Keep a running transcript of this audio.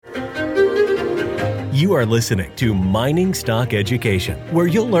You are listening to Mining Stock Education, where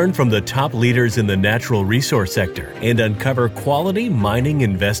you'll learn from the top leaders in the natural resource sector and uncover quality mining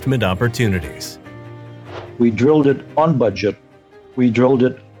investment opportunities. We drilled it on budget, we drilled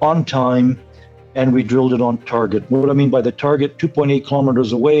it on time, and we drilled it on target. What I mean by the target, 2.8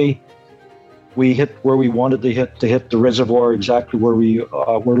 kilometers away, we hit where we wanted to hit the reservoir exactly where we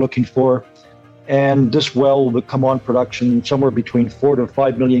were looking for. And this well will come on production somewhere between 4 to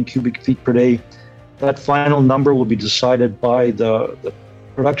 5 million cubic feet per day. That final number will be decided by the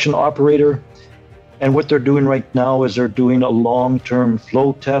production operator. And what they're doing right now is they're doing a long-term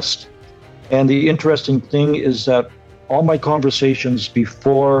flow test. And the interesting thing is that all my conversations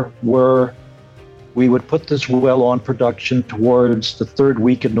before were we would put this well on production towards the third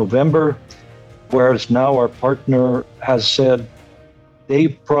week in November, whereas now our partner has said they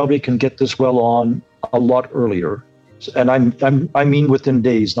probably can get this well on a lot earlier. And I mean within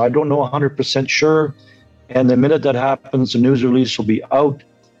days. Now, I don't know 100% sure. And the minute that happens, the news release will be out.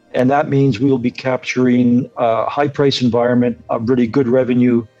 And that means we will be capturing a high price environment, a really good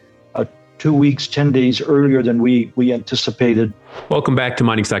revenue, 2 weeks, 10 days earlier than we anticipated. Welcome back to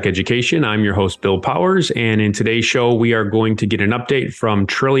Mining Stock Education. I'm your host, Bill Powers. And in today's show, we are going to get an update from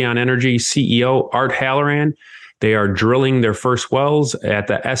Trillion Energy CEO Art Halloran. They are drilling their first wells at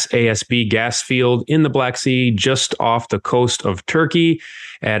the SASB gas field in the Black Sea, just off the coast of Turkey,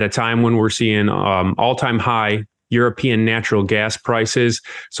 at a time when we're seeing all-time high European natural gas prices.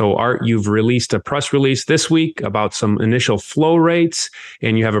 So, Art, you've released a press release this week about some initial flow rates,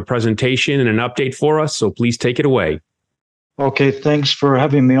 and you have a presentation and an update for us. So please take it away. Okay, thanks for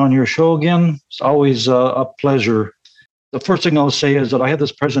having me on your show again. It's always a pleasure. The first thing I'll say is that I have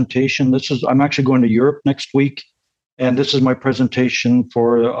this presentation. I'm actually going to Europe next week, and this is my presentation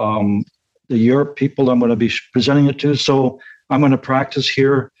for the Europe people I'm going to be presenting it to. So I'm going to practice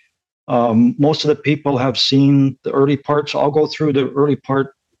here. Most of the people have seen the early parts. I'll go through the early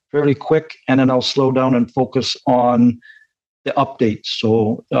part fairly quick, and then I'll slow down and focus on the updates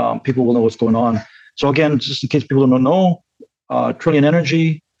so people will know what's going on. So again, just in case people don't know, Trillion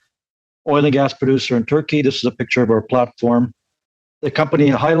Energy, oil and gas producer in Turkey. This is a picture of our platform. The company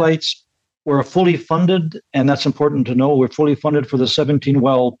highlights, we're fully funded, and that's important to know. We're fully funded for the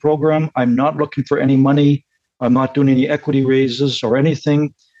 17-well program. I'm not looking for any money. I'm not doing any equity raises or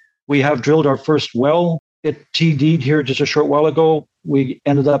anything. We have drilled our first well. It TD'd here just a short while ago. We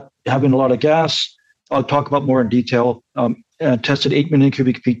ended up having a lot of gas. I'll talk about more in detail. Tested 8 million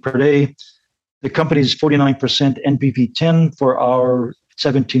cubic feet per day. The company's 49% NPV10 for our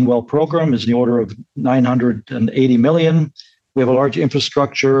 17-well program is in the order of 980 million. We have a large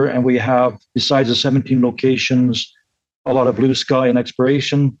infrastructure, and we have, besides the 17 locations, a lot of blue sky and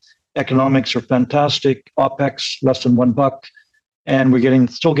exploration. Economics are fantastic. OPEX less than $1, and we're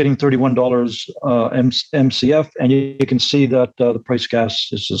still getting $31 MCF, and you can see that the price of gas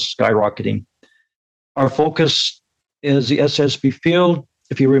is just skyrocketing. Our focus is the SSB field.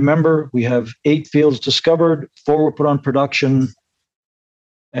 If you remember, we have 8 fields discovered, 4 were put on production.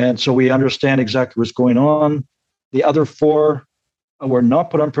 And so we understand exactly what's going on. The other 4 were not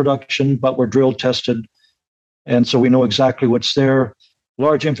put on production, but were drill tested. And so we know exactly what's there.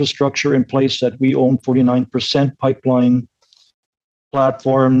 Large infrastructure in place that we own 49%, pipeline,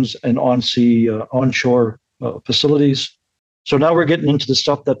 platforms, and onshore facilities. So now we're getting into the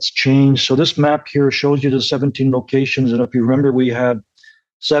stuff that's changed. So this map here shows you the 17 locations. And if you remember, we had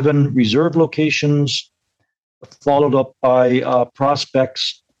 7 reserve locations, followed up by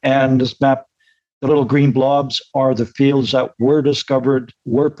prospects. And this map, the little green blobs are the fields that were discovered,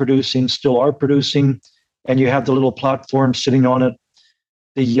 were producing, still are producing. And you have the little platform sitting on it.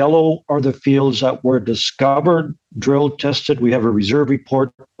 The yellow are the fields that were discovered, drilled, tested. We have a reserve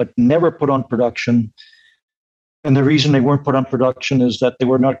report, but never put on production. And the reason they weren't put on production is that they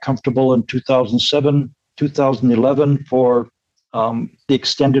were not comfortable in 2007, 2011 for the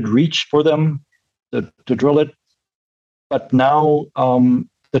extended reach for them to drill it. But now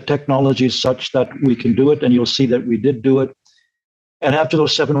the technology is such that we can do it, and you'll see that we did do it. And after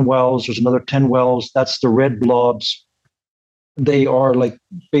those 7 wells, there's another 10 wells. That's the red blobs. They are like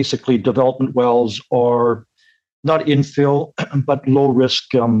basically development wells, or not infill, but low risk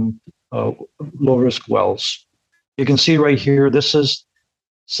wells. You can see right here, this is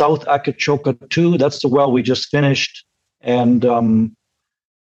South Akachoka 2. That's the well we just finished. And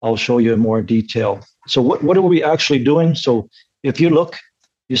I'll show you in more detail. So what are we actually doing? So if you look,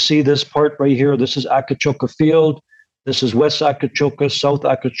 you see this part right here. This is Akachoka Field. This is West Akachoka, South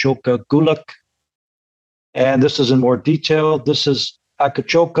Akachoka, Gulak. And this is in more detail. This is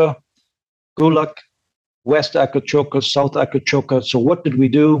Akachoka, Gulak, West Akachoka, South Akachoka. So what did we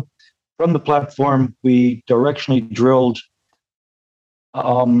do? From the platform, we directionally drilled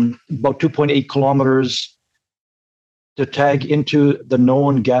about 2.8 kilometers to tag into the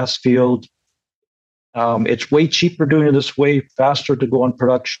known gas field. It's way cheaper doing it this way, faster to go on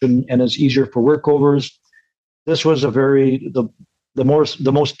production, and it's easier for workovers. This was the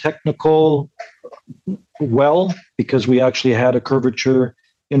most technical well, because we actually had a curvature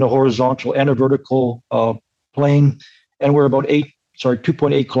in a horizontal and a vertical plane, and we're about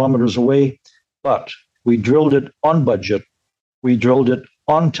 2.8 kilometers away. But we drilled it on budget, we drilled it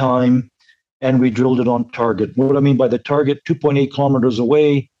on time, and we drilled it on target. What I mean by the target, 2.8 kilometers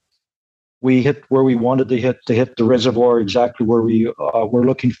away, we hit where we wanted to hit the reservoir exactly where we were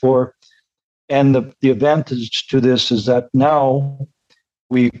looking for. And the advantage to this is that now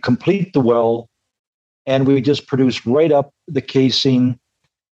we complete the well and we just produce right up the casing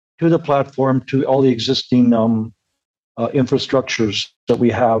to the platform, to all the existing infrastructures that we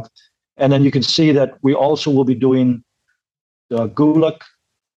have. And then you can see that we also will be doing Gulak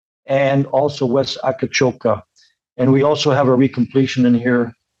and also West Akachoka. And we also have a recompletion in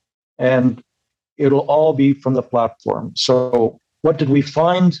here, and it'll all be from the platform. So what did we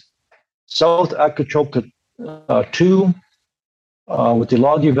find? South Akachoka 2, with the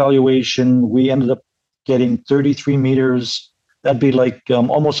log evaluation, we ended up getting 33 meters. That'd be like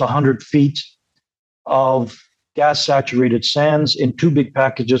almost 100 feet of gas-saturated sands in two big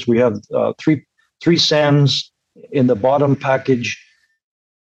packages. We have three sands in the bottom package,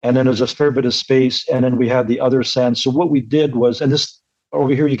 and then there's a fair bit of space, and then we have the other sands. So what we did was, and this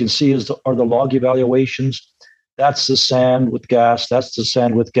over here you can see are the log evaluations. That's the sand with gas, that's the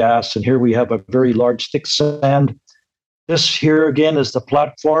sand with gas, and here we have a very large thick sand. This here again is the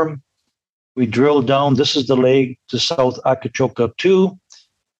platform. We drill down, this is the leg to South Akachoka 2.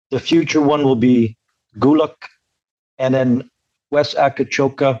 The future one will be Gulak, and then West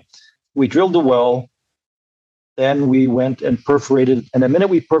Akachoka. We drilled the well, then we went and perforated, and the minute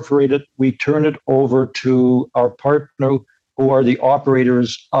we perforated, we turned it over to our partner, who are the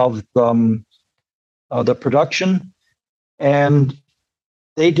operators of the production, and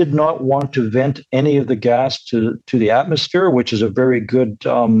they did not want to vent any of the gas to the atmosphere, which is a very good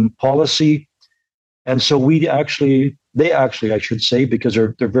policy. And so they actually, I should say, because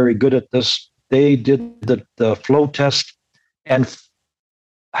they're very good at this, they did the flow test and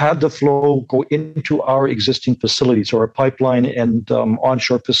had the flow go into our existing facilities, so our pipeline and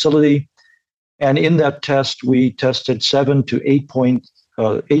onshore facility. And in that test, we tested 7 to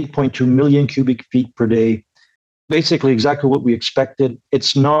 8.2 million cubic feet per day. Basically, exactly what we expected.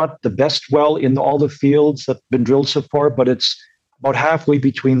 It's not the best well in all the fields that have been drilled so far, but it's about halfway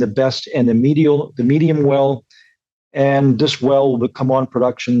between the best and the medium well. And this well will come on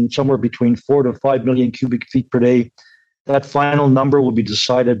production somewhere between 4 to 5 million cubic feet per day. That final number will be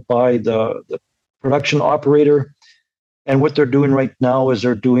decided by the production operator. And what they're doing right now is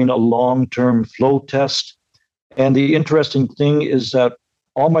they're doing a long-term flow test. And the interesting thing is that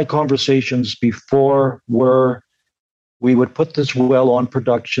all my conversations before were we would put this well on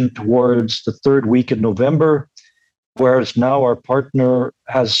production towards the third week in November, whereas now our partner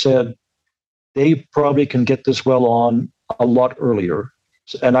has said they probably can get this well on a lot earlier.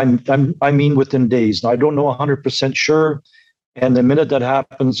 And I mean within days. Now, I don't know 100% sure. And the minute that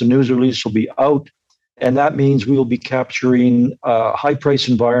happens, the news release will be out. And that means we will be capturing a high price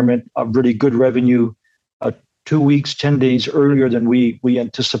environment, a really good revenue, 2 weeks, 10 days earlier than we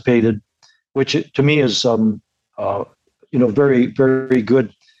anticipated, which to me is very, very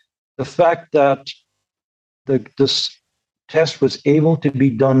good. The fact that this test was able to be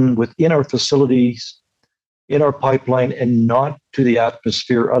done within our facilities, in our pipeline, and not to the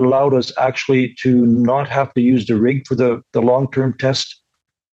atmosphere allowed us actually to not have to use the rig for the long-term test.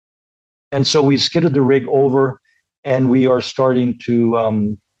 And so we skidded the rig over, and we are starting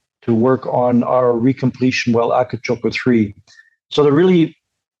to work on our recompletion well, Akachoka 3. So the really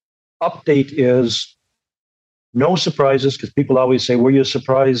update is no surprises, because people always say, were you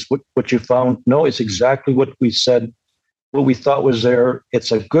surprised what you found? No, it's exactly what we said, what we thought was there.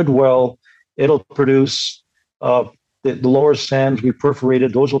 It's a good well. It'll produce the lower sands we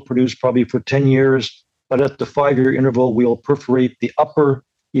perforated. Those will produce probably for 10 years. But at the 5-year interval, we'll perforate the upper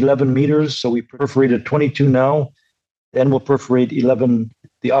 11 meters. So we perforated 22 now. Then we'll perforate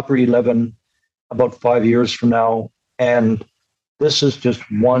the upper 11 about 5 years from now. And this is just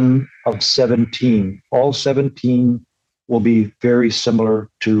one of 17. All 17 will be very similar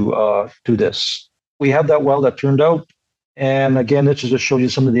to this. We have that well that turned out. And again, this is to show you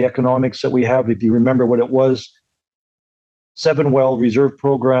some of the economics that we have. If you remember what it was, 7-well reserve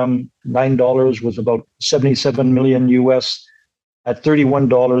program, $9 was about 77 million US. At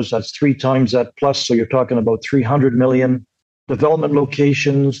 $31, that's three times that plus. So you're talking about 300 million. Development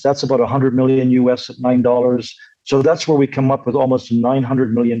locations, that's about 100 million US at $9. So that's where we come up with almost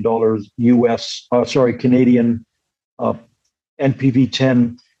 $900 million US, Canadian NPV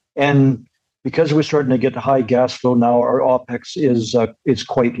 10. And because we're starting to get high gas flow now, our OPEX is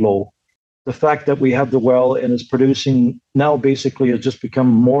quite low. The fact that we have the well and is producing now basically has just become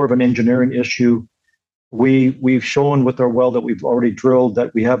more of an engineering issue. We've shown with our well that we've already drilled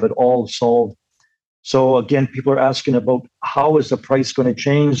that we have it all solved. So again, people are asking about how is the price going to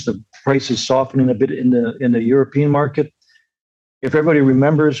change? The price is softening a bit in the European market. If everybody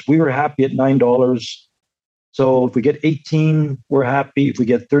remembers, we were happy at $9. So if we get 18, we're happy. If we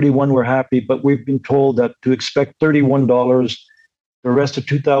get 31, we're happy. But we've been told that to expect $31 the rest of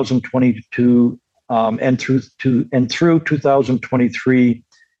 2022 and through 2023.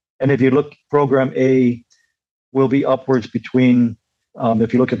 And if you look, program A will be upwards between,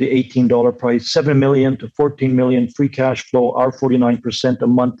 if you look at the $18 price, 7 million to 14 million free cash flow, our 49% a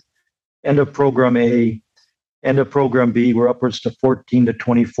month. End of program A. End of program B, we're upwards to 14 to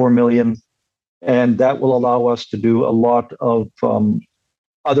 24 million. And that will allow us to do a lot of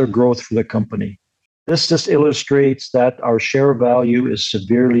other growth for the company. This just illustrates that our share value is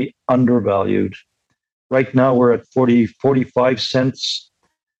severely undervalued. Right now, we're at 45 cents.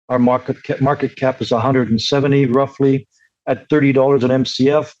 Our market cap is 170 roughly. At $30 an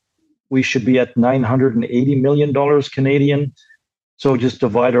MCF, we should be at $980 million Canadian. So just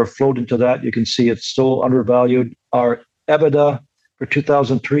divide our float into that. You can see it's still undervalued. Our EBITDA for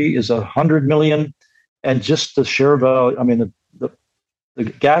 2003 is 100 million. And just the share value, I mean, the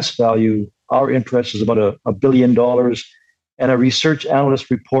gas value, our interest is about $1 billion. And a research analyst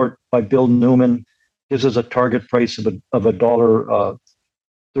report by Bill Newman gives us a target price of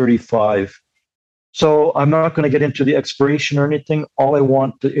 $1.35. So I'm not going to get into the exploration or anything. All I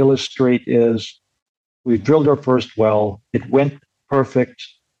want to illustrate is we drilled our first well. It went perfect.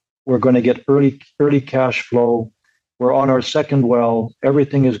 We're going to get early cash flow. We're on our second well.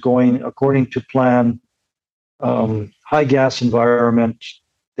 Everything is going according to plan. High gas environment.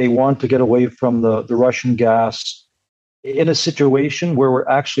 They want to get away from the Russian gas in a situation where we're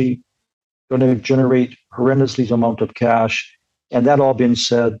actually going to generate horrendously amount of cash. And that all being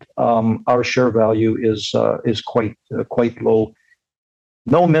said, our share value is quite low.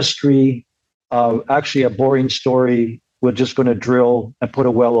 No mystery. Actually, a boring story. We're just going to drill and put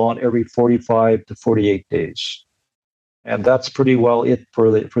a well on every 45 to 48 days, and that's pretty well it for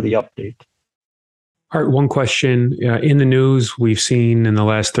the update. Art, one question. In the news, we've seen in the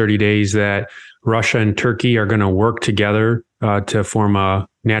last 30 days that Russia and Turkey are going to work together to form a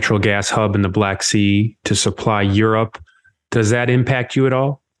natural gas hub in the Black Sea to supply Europe. Does that impact you at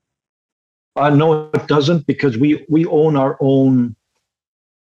all? No, it doesn't, because we own our own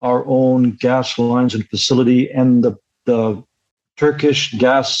gas lines and facility, and the Turkish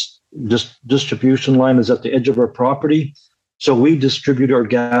gas distribution line is at the edge of our property. So we distribute our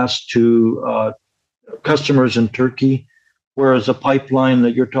gas to customers in Turkey, whereas a pipeline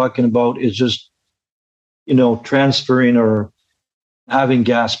that you're talking about is just, transferring or having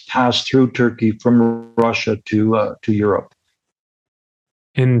gas pass through Turkey from Russia to Europe.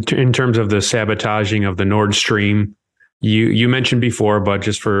 In terms of the sabotaging of the Nord Stream, you mentioned before, but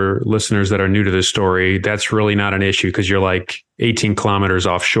just for listeners that are new to this story, that's really not an issue because you're like 18 kilometers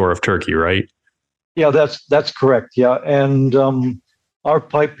offshore of Turkey, right? Yeah, that's correct. Yeah, and our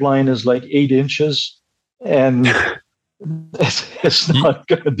pipeline is like 8 inches, and it's not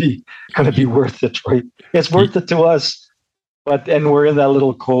going to be worth it, right? It's worth it to us. And we're in that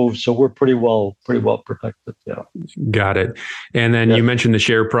little cove, so we're pretty well protected. Yeah. Got it. And then you mentioned the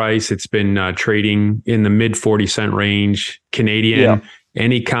share price. It's been trading in the mid 40-cent range Canadian. Yeah.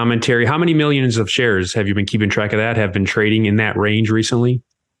 Any commentary? How many millions of shares have you been keeping track of that have been trading in that range recently?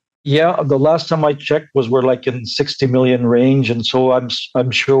 Yeah, the last time I checked we're like in 60 million range, and so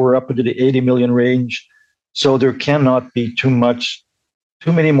I'm sure we're up into the 80 million range. So there cannot be too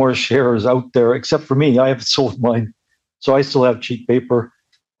many more shares out there, except for me. I have sold mine. So I still have cheap paper,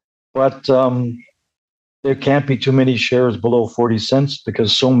 but there can't be too many shares below 40 cents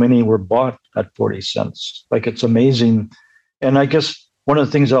because so many were bought at 40 cents. Like, it's amazing. And I guess one of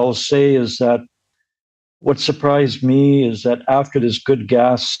the things I'll say is that what surprised me is that after this good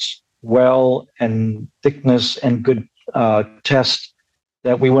gas well and thickness and good test,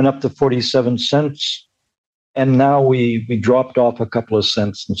 that we went up to 47 cents. And now we dropped off a couple of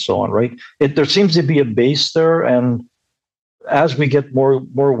cents and so on, right? There seems to be a base there, and as we get more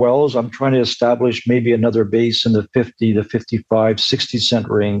wells, I'm trying to establish maybe another base in the 50 to 55, 60 cent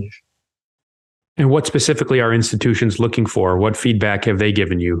range. And what specifically are institutions looking for? What feedback have they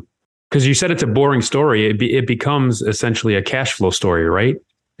given you? Because you said it's a boring story. It becomes essentially a cash flow story, right?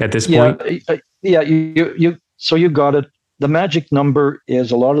 At this point? Yeah. So you got it. The magic number is,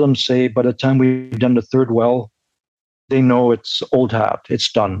 a lot of them say by the time we've done the third well, they know it's old hat.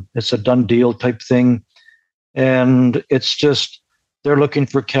 It's done. It's a done deal type thing. And it's just, they're looking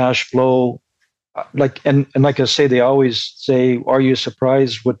for cash flow. Like I say, they always say, "Are you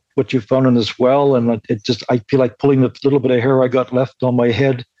surprised with what you found in this well?" And I feel like pulling the little bit of hair I got left on my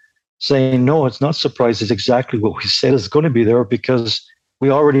head, saying, "No, it's not surprised. It's exactly what we said is going to be there because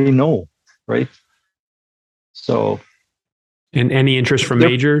we already know, right?" So, and any interest from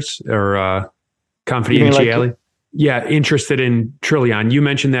majors or confidentiality? Yeah, interested in Trillion. You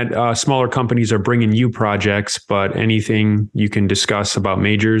mentioned that smaller companies are bringing you projects, but anything you can discuss about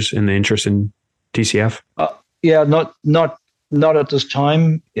majors and the interest in TCF? Yeah, not at this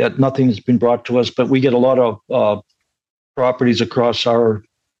time. Yet nothing has been brought to us, but we get a lot of properties across our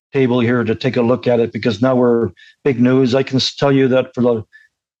table here to take a look at it because now we're big news. I can tell you that for the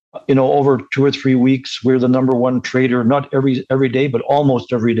over 2 or 3 weeks, we're the number one trader, not every day, but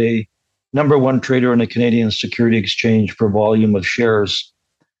almost every day, number one trader in the Canadian Security Exchange for volume of shares.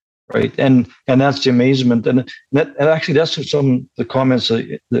 Right. And that's the amazement. And actually, that's some of the comments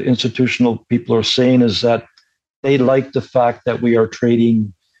that the institutional people are saying, is that they like the fact that we are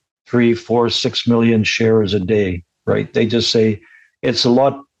trading 3, 4, 6 million shares a day. Right. They just say it's a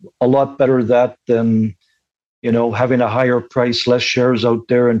lot better that than, having a higher price, less shares out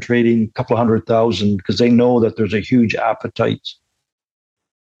there and trading a couple of 100,000, because they know that there's a huge appetite.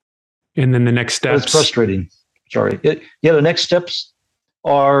 And then the next steps. It's frustrating. Sorry. The next steps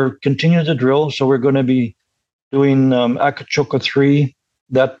are continue to drill. So we're going to be doing Akachoka 3.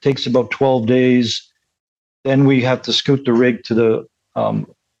 That takes about 12 days. Then we have to scoot the rig to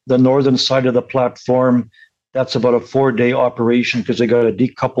the northern side of the platform. That's about a 4-day operation because they got to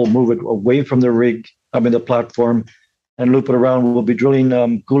decouple, move it away from the platform, and loop it around. We'll be drilling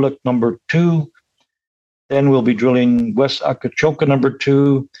Gulak number 2. Then we'll be drilling West Akachoka number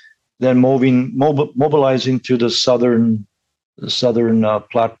 2. Then mobilizing to the southern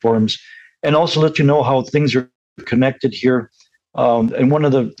platforms, and also let you know how things are connected here. And one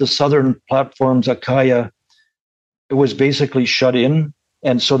of the southern platforms, Akaya, it was basically shut in,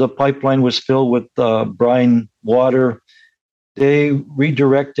 and so the pipeline was filled with brine water. They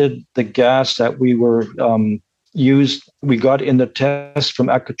redirected the gas that we got in the test from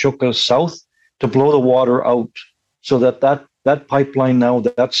Akachoka South to blow the water out, so that pipeline now,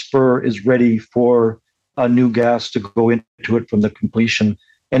 that spur is ready for a new gas to go into it from the completion.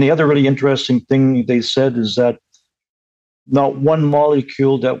 And the other really interesting thing they said is that not one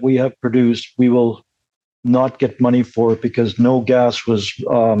molecule that we have produced, we will not get money for it because no gas was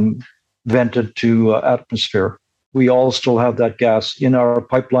vented to atmosphere. We all still have that gas in our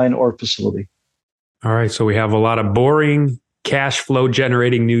pipeline or facility. All right. So we have a lot of boring cash flow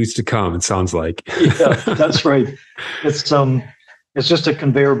generating news to come, it sounds like. Yeah, that's right. It's just a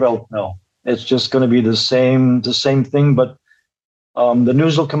conveyor belt now. It's just going to be the same thing, but the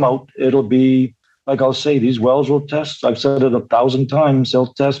news will come out. It'll be, like I'll say, these wells will test. I've said it 1,000 times.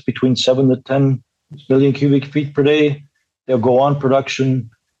 They'll test between 7 to 10 million cubic feet per day. They'll go on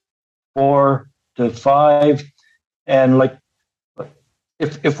production 4 to 5. And like,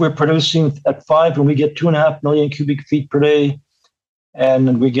 if we're producing at 5 and we get 2.5 million cubic feet per day,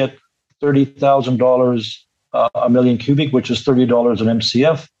 and we get $30,000 a million cubic, which is $30 an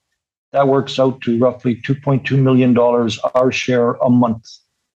MCF, that works out to roughly $2.2 million our share a month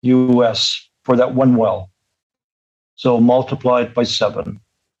US for that one well. So multiplied by 7.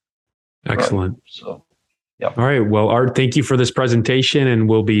 Excellent. Right. So, yeah. All right. Well, Art, thank you for this presentation, and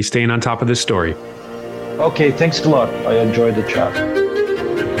we'll be staying on top of this story. Okay. Thanks a lot. I enjoyed the chat.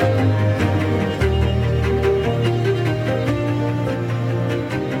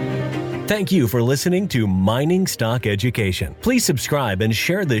 Thank you for listening to Mining Stock Education. Please subscribe and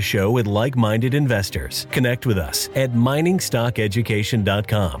share this show with like-minded investors. Connect with us at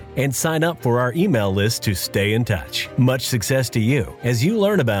miningstockeducation.com and sign up for our email list to stay in touch. Much success to you as you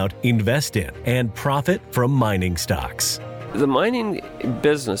learn about, invest in, and profit from mining stocks. The mining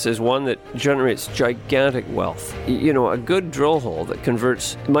business is one that generates gigantic wealth. A good drill hole that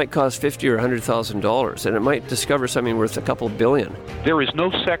converts might cost $50,000 or $100,000, and it might discover something worth a couple billion. There is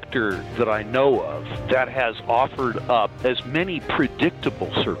no sector that I know of that has offered up as many predictable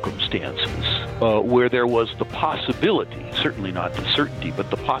circumstances where there was the possibility, certainly not the certainty, but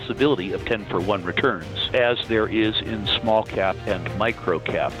the possibility of 10-for-1 returns, as there is in small cap and micro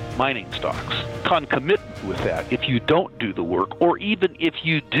cap mining stocks. Concomitant with that, if you don't do the work, or even if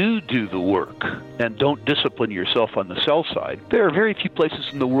you do the work and don't discipline yourself on the sell side, there are very few places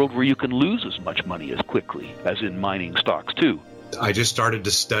in the world where you can lose as much money as quickly as in mining stocks too. I just started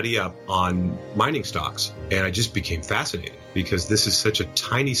to study up on mining stocks, and I just became fascinated because this is such a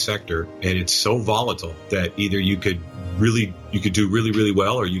tiny sector and it's so volatile that either you could do really, really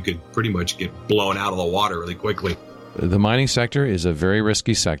well, or you could pretty much get blown out of the water really quickly. The mining sector is a very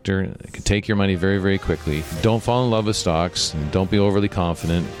risky sector. It can take your money very, very quickly. Don't fall in love with stocks. And don't be overly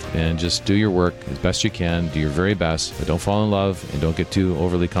confident, and just do your work as best you can. Do your very best, but don't fall in love and don't get too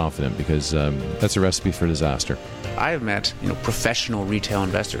overly confident, because that's a recipe for disaster. I have met, professional retail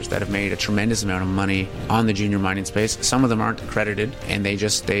investors that have made a tremendous amount of money on the junior mining space. Some of them aren't accredited, and they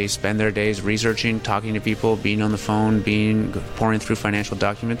spend their days researching, talking to people, being on the phone, pouring through financial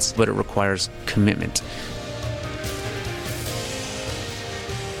documents, but it requires commitment.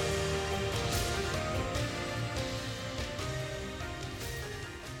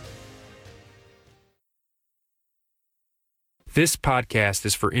 This podcast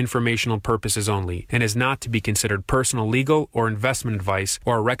is for informational purposes only and is not to be considered personal legal or investment advice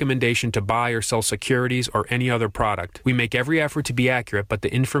or a recommendation to buy or sell securities or any other product. We make every effort to be accurate, but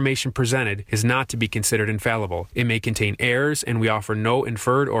the information presented is not to be considered infallible. It may contain errors, and we offer no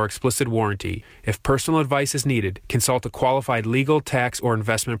inferred or explicit warranty. If personal advice is needed, consult a qualified legal, tax, or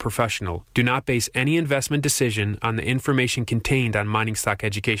investment professional. Do not base any investment decision on the information contained on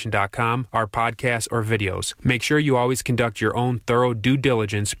miningstockeducation.com, our podcasts, or videos. Make sure you always conduct your own thorough due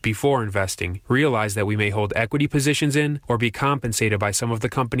diligence before investing. Realize that we may hold equity positions in or be compensated by some of the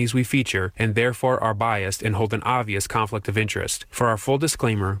companies we feature, and therefore are biased and hold an obvious conflict of interest. For our full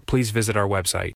disclaimer, please visit our website.